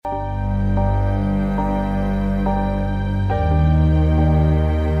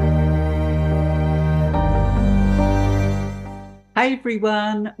Hey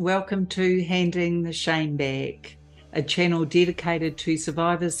everyone, welcome to Handing the Shame Back, a channel dedicated to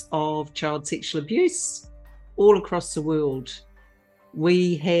survivors of child sexual abuse all across the world.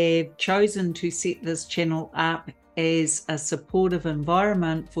 We have chosen to set this channel up as a supportive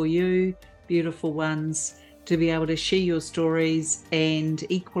environment for you, beautiful ones, to be able to share your stories and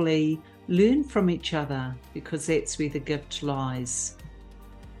equally learn from each other, because that's where the gift lies.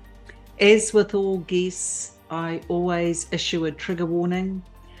 As with all guests, I always issue a trigger warning.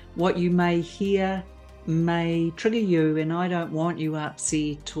 What you may hear may trigger you, and I don't want you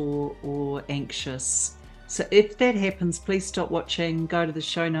upset or anxious. So if that happens, please stop watching, go to the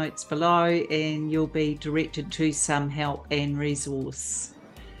show notes below, and you'll be directed to some help and resource.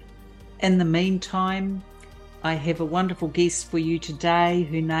 In the meantime, I have a wonderful guest for you today.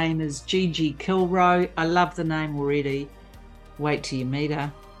 Her name is Gigi Kilroe. I love the name already. Wait till you meet her.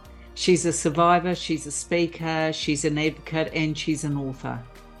 She's a survivor, she's a speaker, she's an advocate, and she's an author.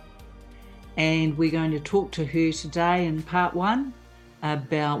 And we're going to talk to her today in part one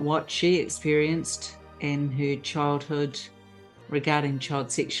about what she experienced in her childhood regarding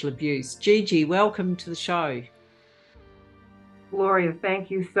child sexual abuse. Gigi, welcome to the show. Gloria, thank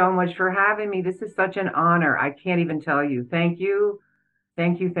you so much for having me. This is such an honor. I can't even tell you. Thank you.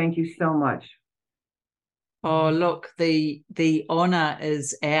 Thank you. Thank you so much. Oh, look, the honor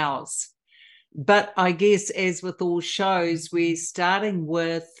is ours. But I guess, as with all shows, we're starting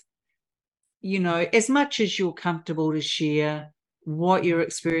with, as much as you're comfortable to share what your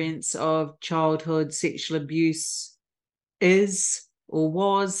experience of childhood sexual abuse is or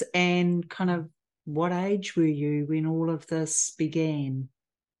was, and kind of what age were you when all of this began?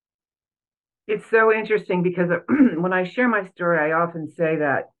 It's so interesting because when I share my story, I often say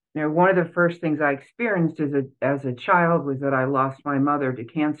that one of the first things I experienced as a child was that I lost my mother to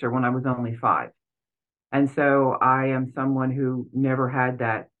cancer when I was only 5. And so I am someone who never had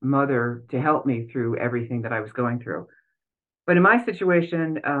that mother to help me through everything that I was going through. But in my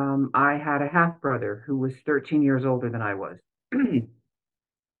situation, I had a half brother who was 13 years older than I was.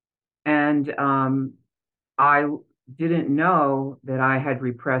 And I didn't know that I had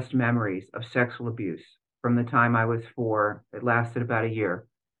repressed memories of sexual abuse from the time I was 4. It lasted about a year.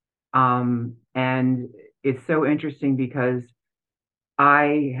 And it's so interesting because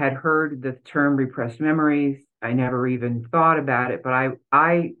I had heard the term repressed memories. I never even thought about it, but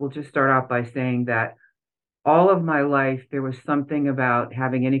I will just start out by saying that all of my life, there was something about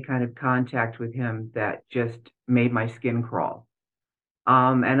having any kind of contact with him that just made my skin crawl.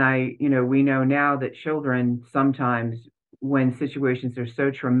 We know now that children sometimes, when situations are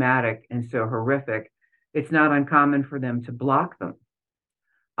so traumatic and so horrific, it's not uncommon for them to block them.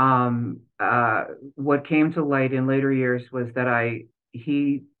 What came to light in later years was that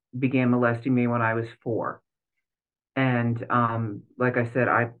he began molesting me when I was 4. And like I said,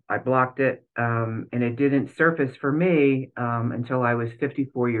 I blocked it, and it didn't surface for me until I was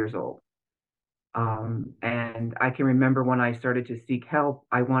 54 years old. And I can remember when I started to seek help,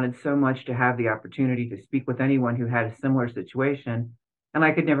 I wanted so much to have the opportunity to speak with anyone who had a similar situation, and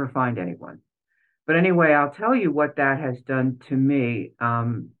I could never find anyone. But anyway, I'll tell you what that has done to me.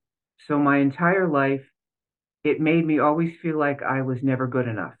 So my entire life, it made me always feel like I was never good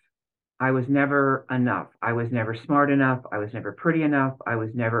enough. I was never enough. I was never smart enough. I was never pretty enough. I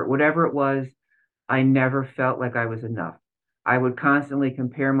was never, whatever it was, I never felt like I was enough. I would constantly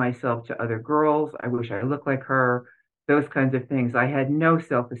compare myself to other girls. I wish I looked like her, those kinds of things. I had no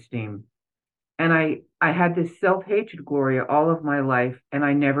self-esteem. And I had this self-hatred, Gloria, all of my life, and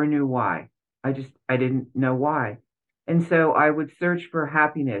I never knew why. I didn't know why. And so I would search for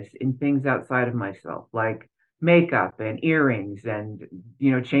happiness in things outside of myself, like makeup and earrings and,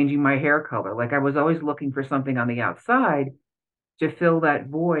 changing my hair color. Like I was always looking for something on the outside to fill that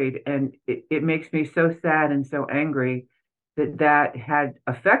void. And it makes me so sad and so angry that that had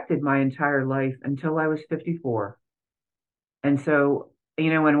affected my entire life until I was 54. And so,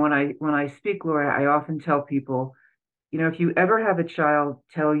 and when I speak, Laura, I often tell people, if you ever have a child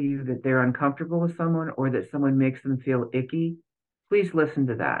tell you that they're uncomfortable with someone or that someone makes them feel icky, please listen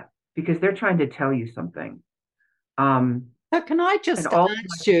to that because they're trying to tell you something. So can I And just all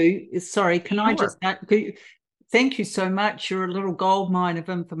ask you, sorry, can I just, Sure. thank you so much. You're a little gold mine of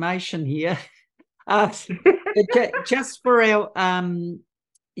information here. Uh, just for our,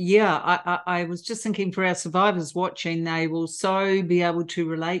 I was just thinking for our survivors watching, they will so be able to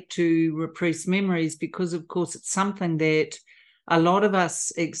relate to repressed memories because, of course, it's something that a lot of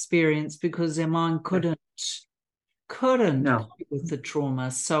us experience because our mind couldn't No. cope with the trauma.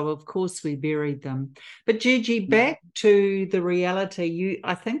 So of course we buried them. But Gigi, Mhm. back to the reality,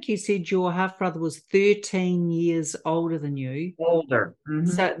 I think you said your half brother was 13 years older than you. Older.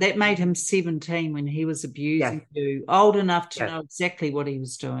 So that made him 17 when he was Yes. abusing you, old enough to Yes. know exactly what he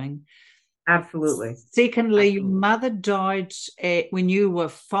was doing. Absolutely. Secondly, your Absolutely. mother died when you were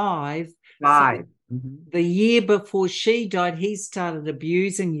 5. So 5. Mhm. the year before she died, he started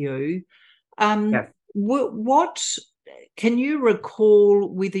abusing you. Um, Yes. what can you recall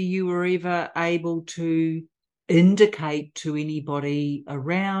whether you were ever able to indicate to anybody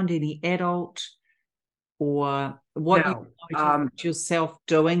around, any adult, or what you No. noticed yourself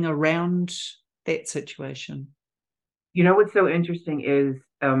doing around that situation? You know what's so interesting is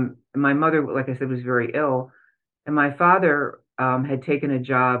my mother, like I said, was very ill, and my father had taken a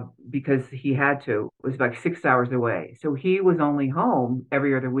job because he had to. It was like 6 hours away, so he was only home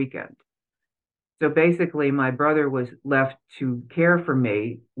every other weekend. So basically, my brother was left to care for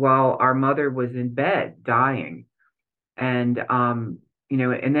me while our mother was in bed dying. And and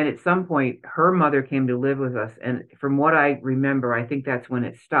then at some point, her mother came to live with us. And from what I remember, I think that's when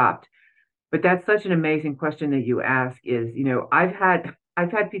it stopped. But that's such an amazing question that you ask is, I've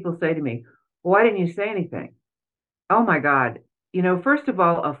had people say to me, well, why didn't you say anything? Oh my God. First of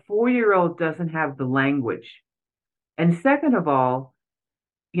all, a 4-year-old doesn't have the language. And second of all,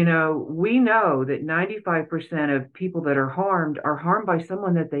 we know that 95% of people that are harmed by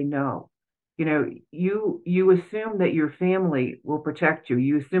someone that they know. You assume that your family will protect you.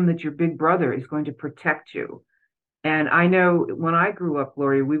 You assume that your big brother is going to protect you. And I know when I grew up,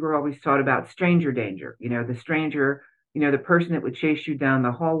 Gloria, we were always taught about stranger danger. The stranger, the person that would chase you down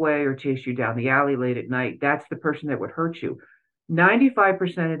the hallway or chase you down the alley late at night, that's the person that would hurt you.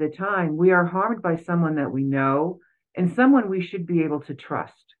 95% of the time, we are harmed by someone that we know and someone we should be able to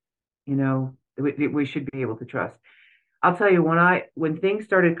trust. We should be able to trust. I'll tell you, when things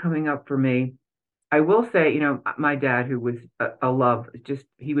started coming up for me, I will say, my dad, who was a love, just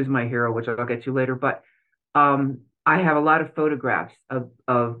he was my hero, which I'll get to later. But I have a lot of photographs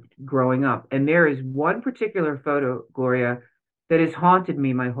of growing up, and there is one particular photo, Gloria, that has haunted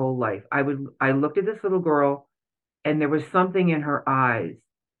me my whole life. I looked at this little girl, and there was something in her eyes,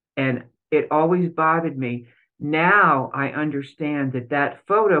 and it always bothered me. Now I understand that that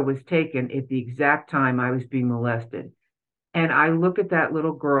photo was taken at the exact time I was being molested. And I look at that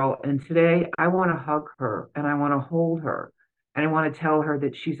little girl, and today I want to hug her and I want to hold her and I want to tell her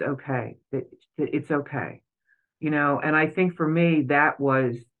that she's okay, that it's okay. And I think for me, that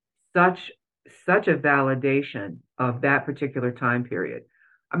was such, such a validation of that particular time period.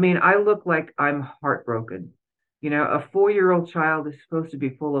 I mean, I look like I'm heartbroken. A 4-year-old child is supposed to be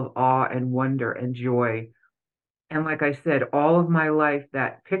full of awe and wonder and joy. And like I said, all of my life,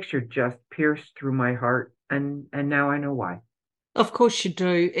 that picture just pierced through my heart. And now I know why. Of course you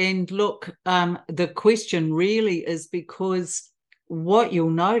do. And look, the question really is because what you'll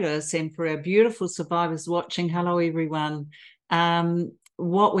notice, and for our beautiful survivors watching, hello everyone.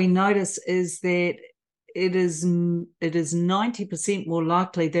 What we notice is that it is 90% more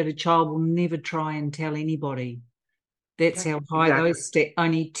likely that a child will never try and tell anybody. That's Yeah, how high exactly. those stats.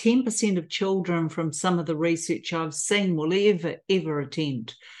 Only 10% of children from some of the research I've seen will ever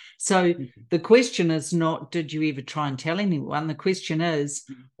attempt. So Mhm. the question is not, did you ever try and tell anyone? The question is,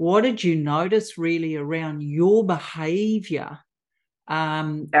 what did you notice really around your behavior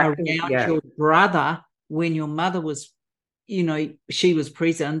Absolutely, around yes. your brother when your mother was, she was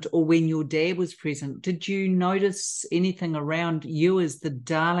present, or when your dad was present? Did you notice anything around you as the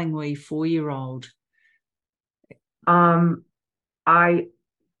darling wee 4-year-old? Um, I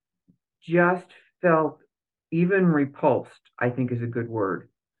just felt even repulsed, I think is a good word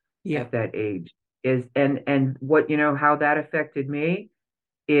Yeah. at that age. And what how that affected me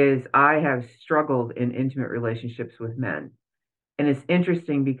is I have struggled in intimate relationships with men. And it's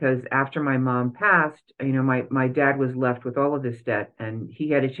interesting because after my mom passed, my dad was left with all of this debt and he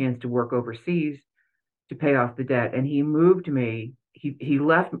had a chance to work overseas to pay off the debt. And he moved me. He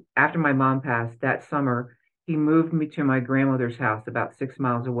left after my mom passed that summer. He moved me to my grandmother's house about 6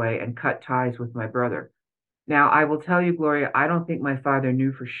 miles away and cut ties with my brother. Now, I will tell you, Gloria, I don't think my father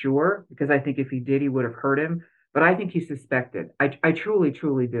knew for sure because I think if he did, he would have hurt him. But I think he suspected. I truly,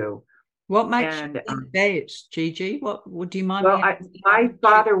 truly do. What makes you And think that, Gigi? What do you mind well, me asking? What my makes you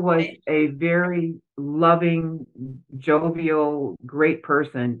father was think a very loving, jovial, great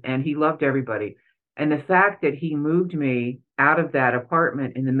person, and he loved everybody. And the fact that he moved me out of that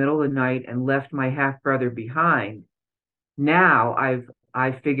apartment in the middle of the night and left my half brother behind, now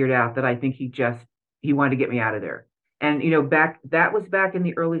I've figured out that I think he wanted to get me out of there. And back that was back in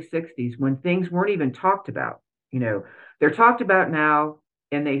the early 60s when things weren't even talked about. They're talked about now,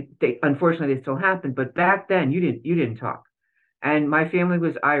 and they unfortunately they still happen, but back then you didn't talk. And my family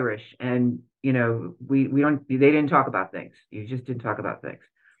was Irish, and we don't they didn't talk about things. You just didn't talk about things.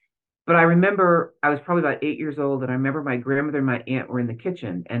 But I remember I was probably about 8 years old, and I remember my grandmother and my aunt were in the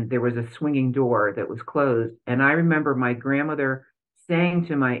kitchen, and there was a swinging door that was closed. And I remember my grandmother saying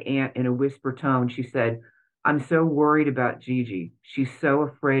to my aunt in a whisper tone, she said, "I'm so worried about Gigi. She's so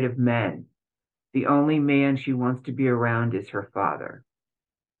afraid of men. The only man she wants to be around is her father."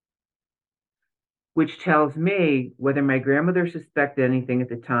 Which tells me whether my grandmother suspected anything at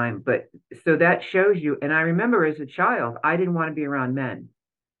the time. But so that shows you. And I remember as a child, I didn't want to be around men.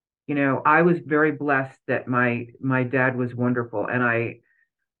 I was very blessed that my dad was wonderful, and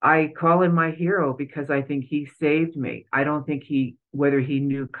I call him my hero because I think he saved me. I don't think whether he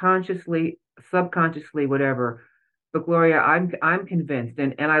knew consciously, subconsciously, whatever. But Gloria, I'm convinced,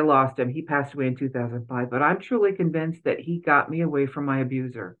 and I lost him. He passed away in 2005, but I'm truly convinced that he got me away from my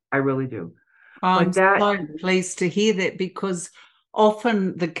abuser. I really do. I'm But that, so pleased to hear that, because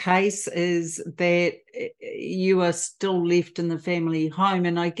often the case is that you are still left in the family home.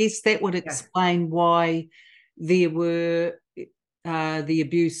 And I guess that would yes, explain why there were the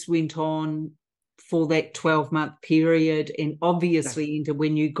abuse went on for that 12-month period, and yes, obviously into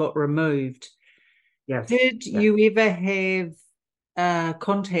when you got removed. yes, Did yes. you ever have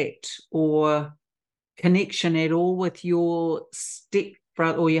contact or connection at all with your step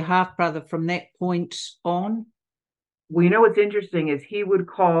brother or your half brother from that point on? Well, what's interesting is he would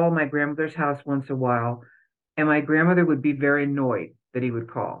call my grandmother's house once in a while, and my grandmother would be very annoyed that he would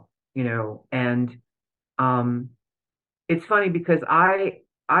call, and um, it's funny because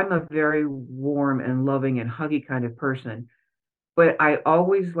I'm a very warm and loving and huggy kind of person, but I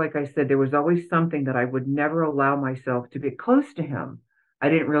always, like I said, there was always something that I would never allow myself to be close to him. I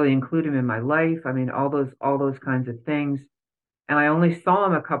didn't really include him in my life. I mean, all those kinds of things. And I only saw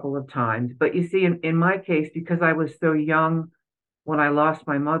him a couple of times. But you see, in my case, because I was so young when I lost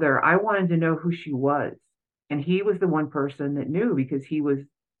my mother, I wanted to know who she was. And he was the one person that knew because he was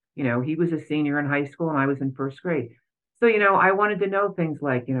a senior in high school and I was in first grade. So, I wanted to know things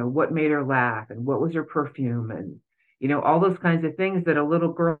like, what made her laugh and what was her perfume and, all those kinds of things that a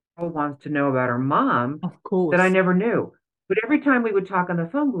little girl wants to know about her mom Of that I course. never knew. But every time we would talk on the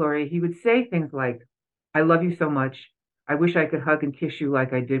phone, Gloria, he would say things like, "I love you so much. I wish I could hug and kiss you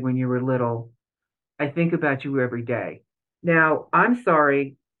like I did when you were little. I think about you every day." Now, I'm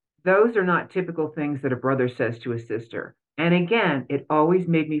sorry, those are not typical things that a brother says to a sister. And again, it always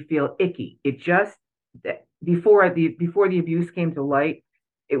made me feel icky. It just before the abuse came to light,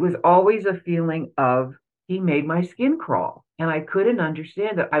 it was always a feeling of he made my skin crawl. And I couldn't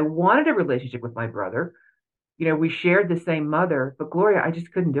understand it. I wanted a relationship with my brother. We shared the same mother, but Gloria, I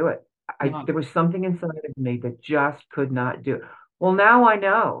just couldn't do it. No. There was something inside of me that just could not do it. Well, now I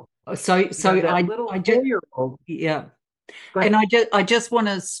know. So That I little just 4-year-old. yeah. Go And ahead. I just want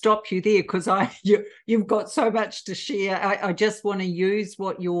to stop you there, because you've got so much to share. I just want to use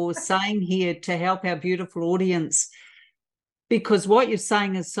what you're saying here to help our beautiful audience, because what you're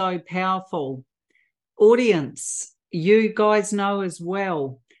saying is so powerful. Audience, you guys know as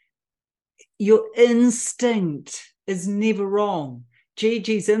well, your instinct is never wrong.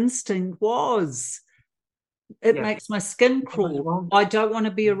 Gigi's instinct was, it Yes, makes my skin I was crawl. wrong. I don't want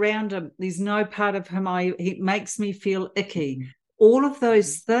to be around him. There's no part of him he makes me feel icky. Mhm. All of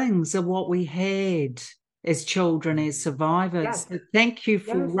those things are what we had as children, as survivors. Yes, So thank you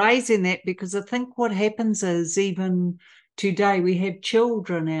for yes, raising that, because I think what happens is, even today, we have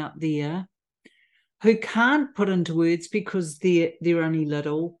children out there who can't put into words because they're only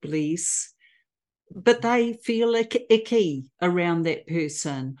little, bless, but they feel icky around that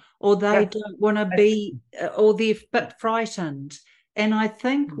person, or they yes. don't want to I, be, or they're a bit frightened. And I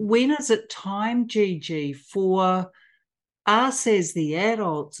think, when is it time, Gigi, for us as the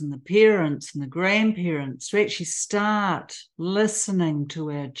adults and the parents and the grandparents to actually start listening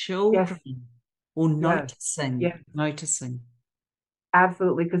to our yes, children, or yes, noticing, yes, noticing?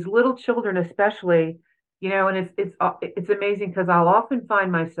 absolutely. Because little children, especially, and it's amazing because I'll often find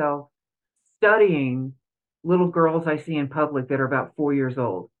myself studying little girls I see in public that are about 4 years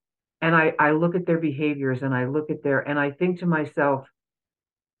old, and I look at their behaviors and and I think to myself,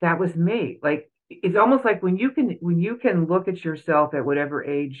 that was me. Like it's almost like when you can look at yourself at whatever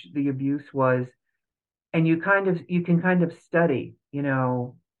age the abuse was, and you can kind of study,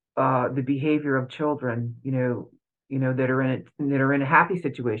 the behavior of children, that are in happy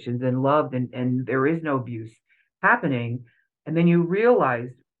situations and loved, and there is no abuse happening, and then you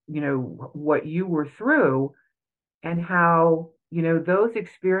realize, what you were through and how. those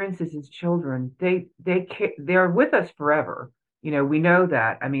experiences as children, they're with us forever. We know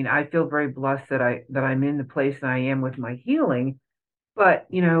that. I mean, I feel very blessed that I'm in the place that I am with my healing, but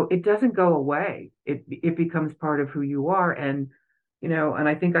it doesn't go away. It becomes part of who you are. And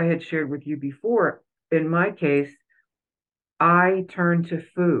I think I had shared with you before, in my case, I turned to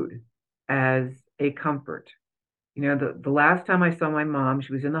food as a comfort. The last time I saw my mom,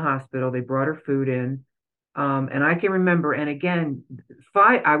 she was in the hospital. They brought her food in. And I can remember, and again,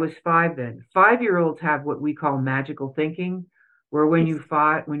 I was 5 then. 5-year-olds have what we call magical thinking, where when you're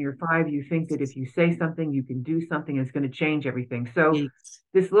 5, you think that if you say something, you can do something, it's going to change everything. So Yes.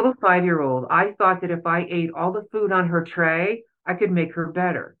 this little 5-year-old, I thought that if I ate all the food on her tray, I could make her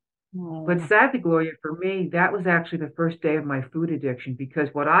better. But Oh, sadly, Gloria, for me, that was actually the first day of my food addiction, because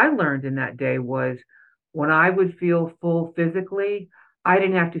what I learned in that day was when I would feel full physically, I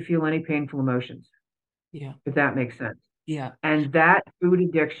didn't have to feel any painful emotions, yeah. if that makes sense. Yeah. And that food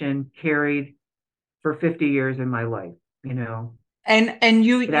addiction carried for 50 years in my life, you know. And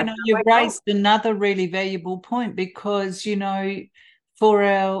you That's know, how I you've felt. raised another really valuable point because, for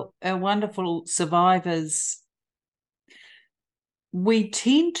our wonderful survivors, we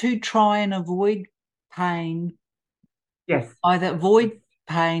tend to try and avoid pain, Yes. either Yes. avoid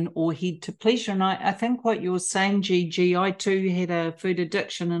pain or head to pleasure. And I think what you're saying, Gigi, I too had a food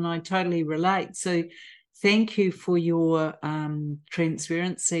addiction and I totally relate. So thank you for your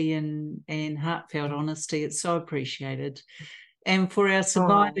transparency and heartfelt honesty. It's so appreciated. And for our Oh,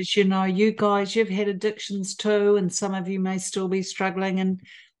 survivors, you guys, you've had addictions too, and some of you may still be struggling. And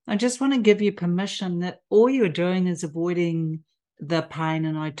I just want to give you permission that all you're doing is avoiding the pain,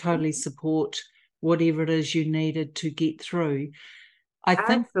 and I totally support whatever it is you needed to get through. I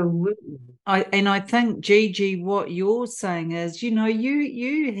think absolutely. I think Gigi, what you're saying is, you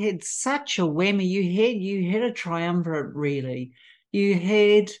had such a whammy. You had a triumvirate, really. You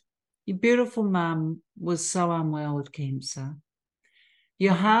had your beautiful mum was so unwell with cancer.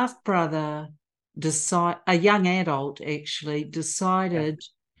 Your half brother a young adult actually Yes. decided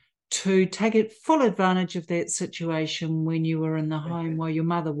to take it full advantage of that situation when you were in the Yes. home while your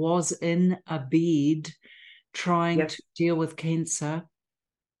mother was in a bed trying Yes. to deal with cancer.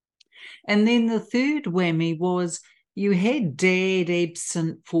 And then the third whammy was you had dad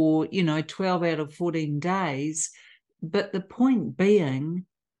absent for, 12 out of 14 days. But the point being,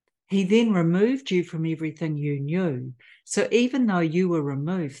 he then removed you from everything you knew. So even though you were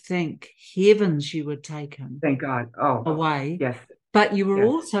removed, thank heavens you were taken Thank God. Oh, away, yes. but you were Yes.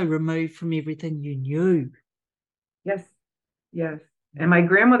 also removed from everything you knew. Yes. Yes. And my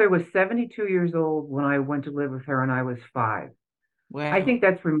grandmother was 72 years old when I went to live with her, and I was 5. I Wow. think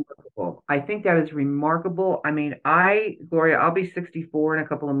that's remarkable. I think that is remarkable. I mean, Gloria, I'll be 64 in a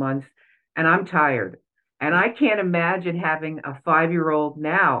couple of months, and I'm tired. And Yeah. I can't imagine having a 5-year-old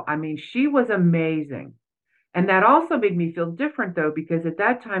now. I mean, she was amazing. And that also made me feel different, though, because at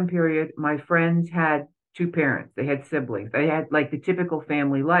that time period, my friends had two parents, they had siblings, they had like the typical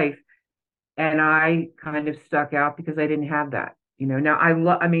family life. And I kind of stuck out because I didn't have that. Now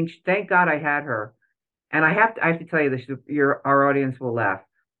I mean, thank God I had her. And I have to tell you this, our audience will laugh.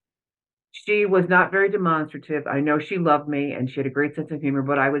 She was not very demonstrative. I know she loved me and she had a great sense of humor,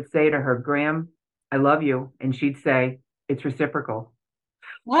 but I would say to her, Graham, I love you. And she'd say, it's reciprocal.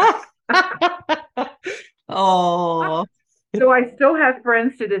 Oh, So I still have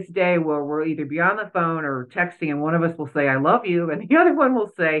friends to this day where we'll either be on the phone or texting, and one of us will say, I love you. And the other one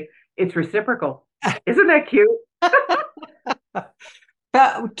will say, it's reciprocal. Isn't that cute? but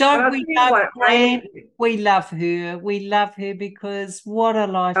But don't I'll tell we you love what, Fran? We love her. We love her because what a oh,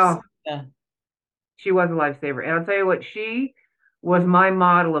 lifesaver. she was a lifesaver. And I'll tell you what, she was my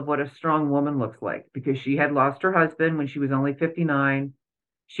model of what a strong woman looks like, because she had lost her husband when she was only 59.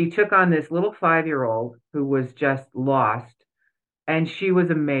 She took on this little 5-year-old who was just lost, and she was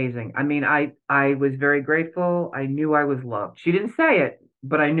amazing. I mean, I was very grateful. I knew I was loved. She didn't say it,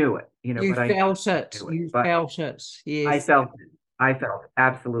 but I knew it, You but I felt it. knew it. You But felt it. I Yes. felt it. I felt it.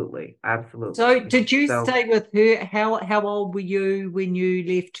 Absolutely. Absolutely. So did you So stay with her? How old were you when you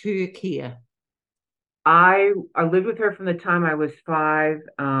left her care? I lived with her from the time I was 5,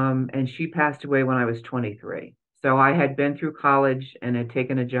 and she passed away when I was 23. So I had been through college and had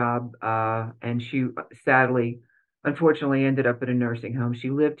taken a job, and she sadly, unfortunately, ended up at a nursing home.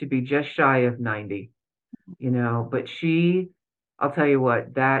 She lived to be just shy of 90, but I'll tell you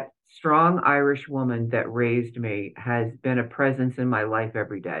what, that strong Irish woman that raised me has been a presence in my life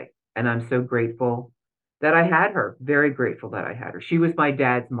every day. And I'm so grateful that I had her, very grateful that I had her. She was my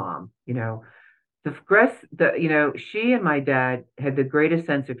dad's mom. She and my dad had the greatest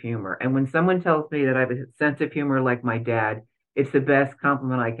sense of humor. And when someone tells me that I have a sense of humor like my dad, it's the best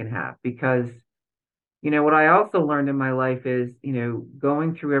compliment I can have because, what I also learned in my life is,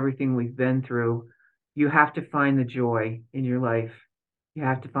 going through everything we've been through, you have to find the joy in your life. You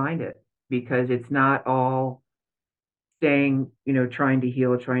have to find it because it's not all staying, trying to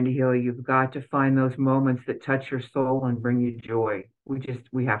heal, trying to heal. You've got to find those moments that touch your soul and bring you joy.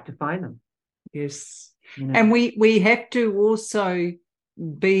 We have to find them. Yes. And we have to also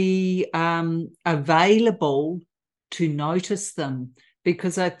be available to notice them,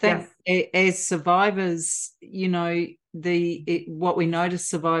 because I think as survivors, what we notice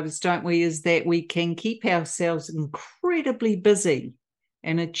survivors, don't we, is that we can keep ourselves incredibly busy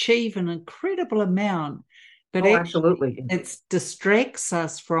and achieve an incredible amount, but absolutely, it distracts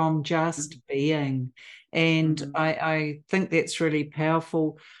us from just being. And I think that's really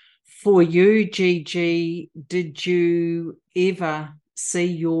powerful. For you, Gigi, did you ever see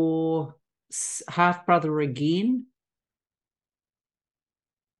your half brother again?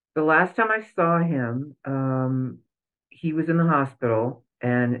 The last time I saw him, he was in the hospital,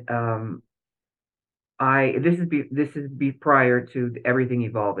 and this is prior to everything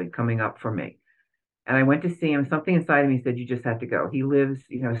evolving, coming up for me. And I went to see him. Something inside of me said, "You just have to go." He lives,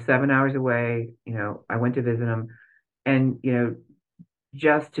 7 hours away. I went to visit him, and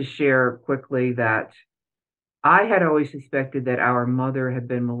just to share quickly that I had always suspected that our mother had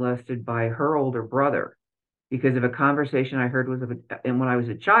been molested by her older brother because of a conversation I heard and when I was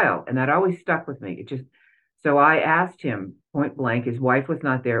a child, and that always stuck with me. So I asked him point blank. His wife was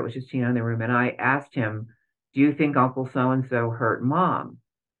not there; it was just Tina in the room, and I asked him, "Do you think Uncle so and so hurt Mom?"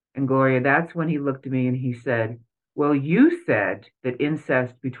 And Gloria, that's when he looked at me and he said, "Well, you said that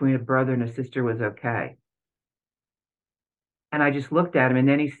incest between a brother and a sister was okay." And I just looked at him, and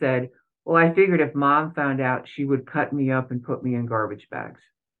then he said, "Well, I figured if Mom found out, she would cut me up and put me in garbage bags."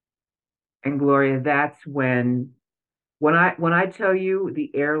 And Gloria, that's when I tell you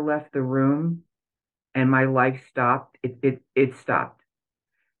the air left the room and my life stopped, it stopped.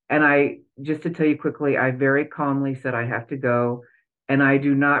 And just to tell you quickly, I very calmly said I have to go. And I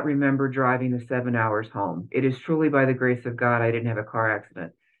do not remember driving the 7 hours home. It is truly by the grace of God I didn't have a car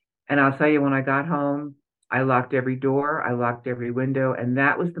accident. And I'll tell you, when I got home, I locked every door, I locked every window. And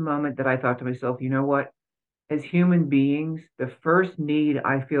that was the moment that I thought to myself, you know what? As human beings, the first need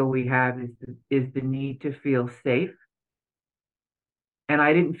I feel we have is the need to feel safe. And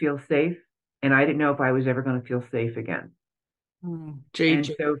I didn't feel safe. And I didn't know if I was ever going to feel safe again. And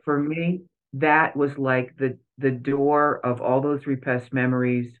so for me, that was like the door of all those repressed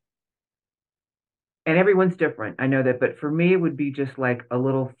memories. And everyone's different. I know that. But for me, it would be just like a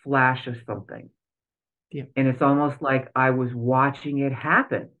little flash of something. Yeah. And it's almost like I was watching it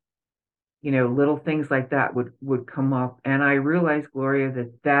happen. Little things like that would come up. And I realized, Gloria,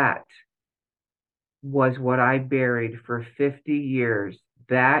 that was what I buried for 50 years.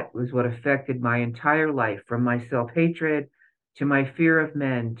 That was what affected my entire life, from my self-hatred to my fear of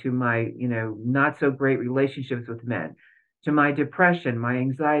men, to my, not so great relationships with men, to my depression, my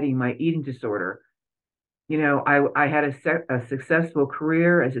anxiety, my eating disorder. I had a successful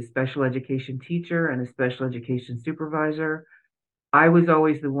career as a special education teacher and a special education supervisor. I was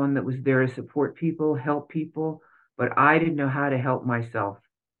always the one that was there to support people, help people, but I didn't know how to help myself.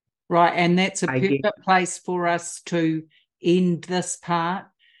 Right, and that's a perfect place for us to end this part.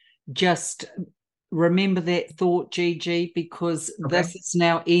 Just remember that thought, Gigi, because this is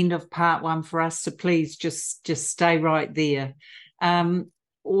now end of part 1 for us. So please just stay right there.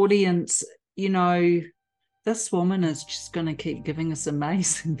 Audience, this woman is just going to keep giving us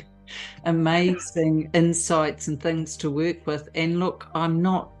amazing insights and things to work with. And look, I'm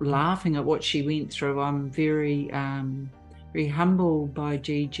not laughing at what she went through. I'm very humbled by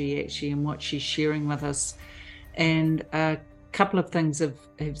Gigi, actually, and what she's sharing with us. And a couple of things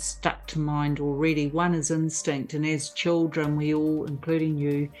have stuck to mind already. One is instinct, and as children, we all, including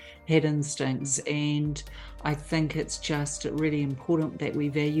you, had instincts, and I think it's just really important that we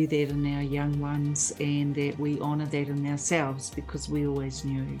value that in our young ones and that we honour that in ourselves, because we always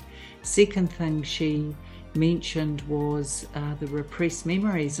knew. Second thing she mentioned was the repressed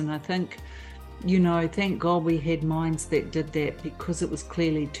memories, and I think, thank God we had minds that did that, because it was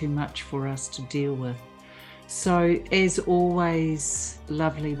clearly too much for us to deal with. So as always,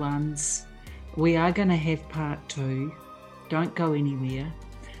 lovely ones, we are going to have part 2. Don't go anywhere,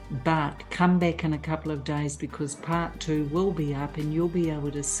 but come back in a couple of days, because part 2 will be up and you'll be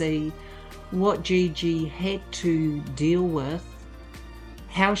able to see what Gigi had to deal with,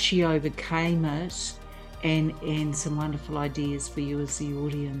 how she overcame it, and some wonderful ideas for you as the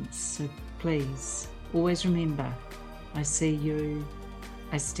audience. So please, always remember, I see you,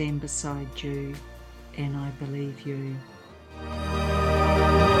 I stand beside you, and I believe you.